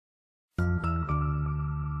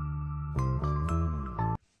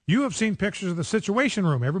You have seen pictures of the Situation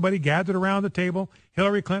Room. Everybody gathered around the table.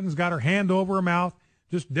 Hillary Clinton's got her hand over her mouth,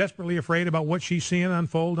 just desperately afraid about what she's seeing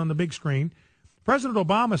unfold on the big screen. President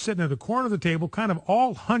Obama sitting at the corner of the table, kind of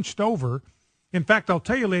all hunched over. In fact, I'll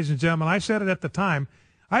tell you, ladies and gentlemen, I said it at the time,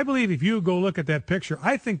 I believe if you go look at that picture,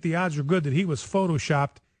 I think the odds are good that he was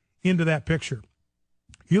photoshopped into that picture.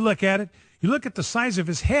 You look at it, you look at the size of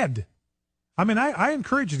his head. I mean, I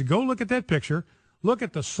encourage you to go look at that picture, look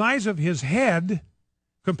at the size of his head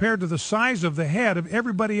compared to the size of the head of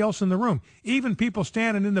everybody else in the room. Even people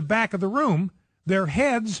standing in the back of the room, their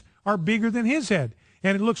heads are bigger than his head.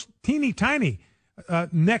 And it looks teeny tiny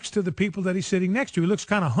next to the people that he's sitting next to. He looks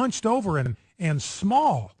kind of hunched over and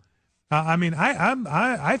small. I mean,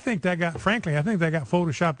 I think that got, frankly, I think that got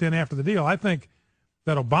photoshopped in after the deal. I think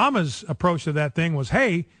that Obama's approach to that thing was,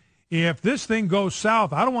 hey, if this thing goes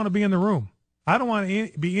south, I don't want to be in the room. I don't want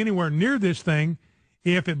to be anywhere near this thing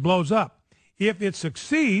if it blows up. If it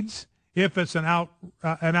succeeds, if it's an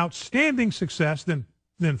outstanding success, then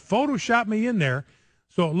Photoshop me in there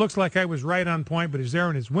so it looks like I was right on point, but he's there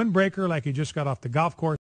in his windbreaker like he just got off the golf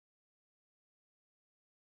course.